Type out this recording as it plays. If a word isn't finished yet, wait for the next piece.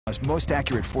Most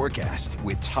accurate forecast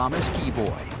with Thomas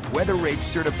Geboy. Weather rates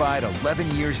certified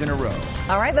 11 years in a row.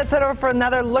 All right, let's head over for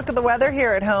another look at the weather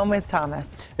here at home with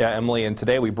Thomas. Yeah, Emily, and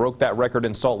today we broke that record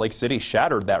in Salt Lake City,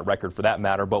 shattered that record for that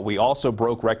matter, but we also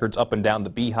broke records up and down the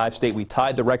Beehive State. We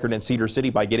tied the record in Cedar City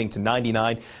by getting to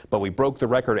 99, but we broke the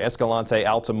record at Escalante,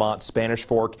 Altamont, Spanish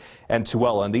Fork, and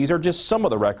Tooele. And these are just some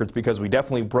of the records because we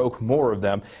definitely broke more of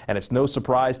them, and it's no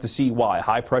surprise to see why.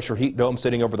 High pressure heat dome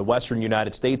sitting over the western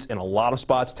United States. In a lot of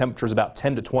spots, temperatures about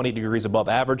 10 to 20 degrees above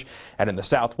average, and in the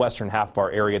southwestern half of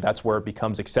our area, that's where it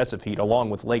becomes excessive heat, along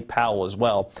with Lake Powell as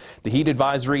well. The heat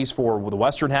advisories for the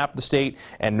western half of the state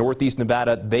and northeast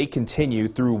Nevada, they continue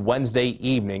through Wednesday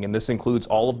evening, and this includes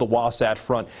all of the Wasatch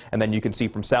Front, and then you can see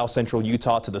from south central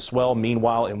Utah to the Swell.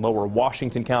 Meanwhile, in lower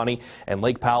Washington County and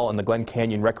Lake Powell and the Glen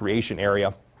Canyon Recreation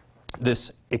Area,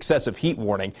 this excessive heat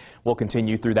warning will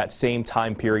continue through that same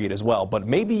time period as well. But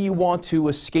maybe you want to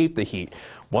escape the heat.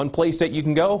 One place that you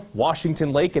can go,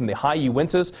 Washington Lake in the high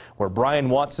Uintas, where Brian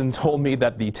Watson told me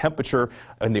that the temperature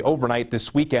in the overnight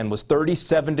this weekend was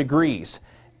 37 degrees.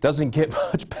 Doesn't get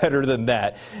much better than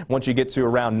that. Once you get to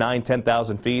around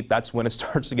 10,000 feet, that's when it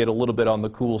starts to get a little bit on the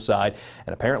cool side.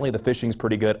 And apparently the fishing's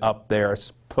pretty good up there. I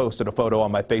posted a photo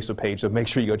on my Facebook page, so make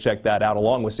sure you go check that out,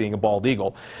 along with seeing a bald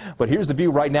eagle. But here's the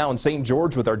view right now in St.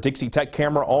 George with our Dixie Tech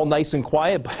camera, all nice and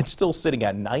quiet, but it's still sitting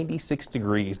at 96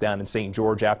 degrees down in St.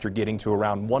 George after getting to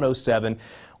around 107,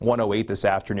 108 this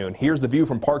afternoon. Here's the view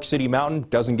from Park City Mountain.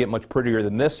 Doesn't get much prettier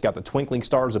than this. Got the twinkling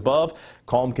stars above,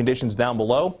 calm conditions down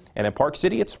below, and in Park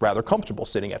City it's rather comfortable,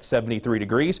 sitting at 73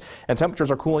 degrees, and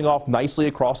temperatures are cooling off nicely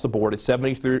across the board at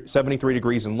 73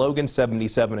 degrees in Logan,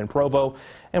 77 in Provo,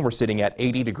 and we're sitting at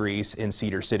 80 degrees in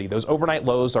Cedar City. Those overnight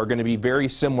lows are going to be very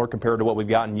similar compared to what we've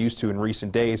gotten used to in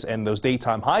recent days, and those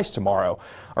daytime highs tomorrow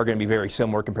are going to be very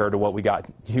similar compared to what we got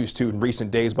used to in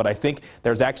recent days. But I think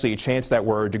there's actually a chance that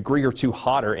we're a degree or two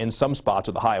hotter in some spots,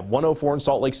 with a high of 104 in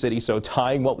Salt Lake City, so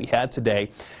tying what we had today.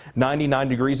 99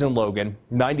 degrees in Logan,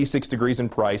 96 degrees in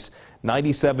Price,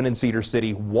 97 in Cedar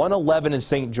City, 111 in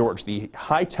St. George. The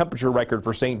high temperature record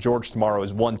for St. George tomorrow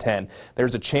is 110.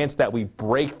 There's a chance that we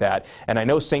break that, and I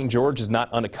know St. George is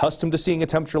not unaccustomed to seeing a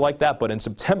temperature like that, but in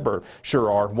September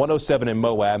sure are. 107 in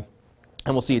Moab.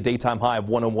 And we'll see a daytime high of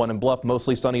 101 in Bluff,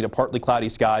 mostly sunny to partly cloudy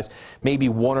skies, maybe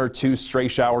one or two stray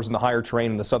showers in the higher terrain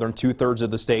in the southern two-thirds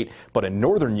of the state. But in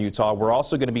northern Utah, we're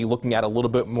also going to be looking at a little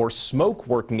bit more smoke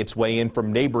working its way in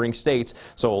from neighboring states.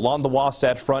 So along the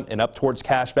Wasatch Front and up towards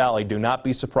Cache Valley, do not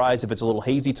be surprised if it's a little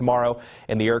hazy tomorrow,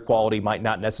 and the air quality might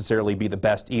not necessarily be the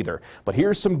best either. But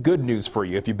here's some good news for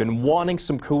you. If you've been wanting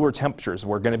some cooler temperatures,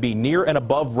 we're going to be near and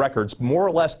above records more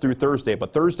or less through Thursday,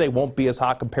 but Thursday won't be as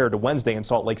hot compared to Wednesday in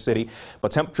Salt Lake City.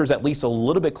 But temperatures at least a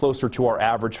little bit closer to our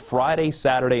average Friday,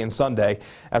 Saturday, and Sunday,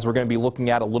 as we're going to be looking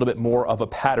at a little bit more of a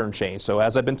pattern change. So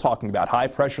as I've been talking about, high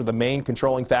pressure, the main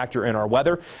controlling factor in our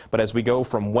weather. But as we go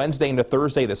from Wednesday into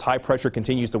Thursday, this high pressure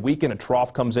continues to weaken. A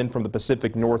trough comes in from the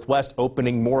Pacific Northwest,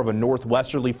 opening more of a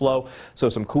northwesterly flow. So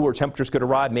some cooler temperatures could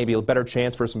arrive, maybe a better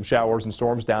chance for some showers and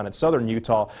storms down in southern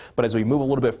Utah. But as we move a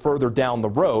little bit further down the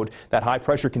road, that high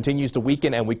pressure continues to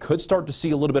weaken, and we could start to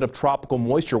see a little bit of tropical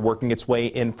moisture working its way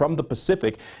in from the Pacific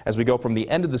as we go from the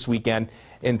end of this weekend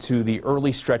into the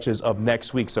early stretches of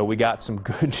next week. So we got some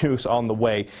good news on the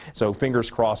way. So fingers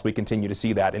crossed we continue to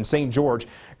see that. In St. George,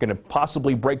 going to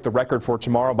possibly break the record for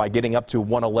tomorrow by getting up to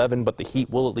 111, but the heat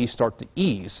will at least start to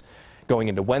ease going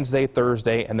into Wednesday,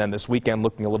 Thursday, and then this weekend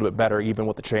looking a little bit better, even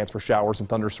with the chance for showers and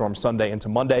thunderstorms Sunday into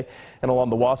Monday. And along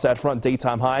the Wasatch Front,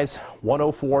 daytime highs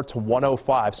 104 to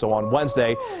 105. So on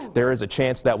Wednesday, there is a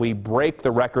chance that we break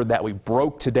the record that we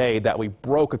broke today, that we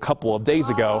broke a couple of days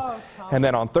ago. And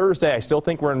then on Thursday, I still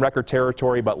think we're in record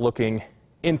territory, but looking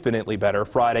infinitely better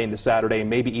Friday into Saturday, and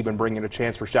maybe even bringing a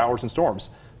chance for showers and storms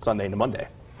Sunday into Monday.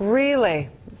 Really?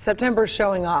 September's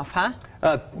showing off, huh?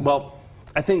 Well,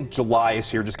 I think July is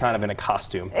here just kind of in a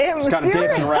costume. Just kind of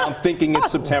dancing around thinking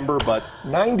it's September, but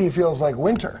 90 feels like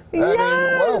winter. Yes.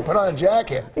 Well, put on a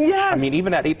jacket. Yes. I mean,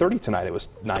 even at 8:30 tonight, it was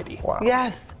 90. Wow.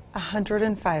 Yes.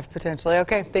 105 potentially.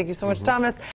 Okay. Thank you so much, Thomas.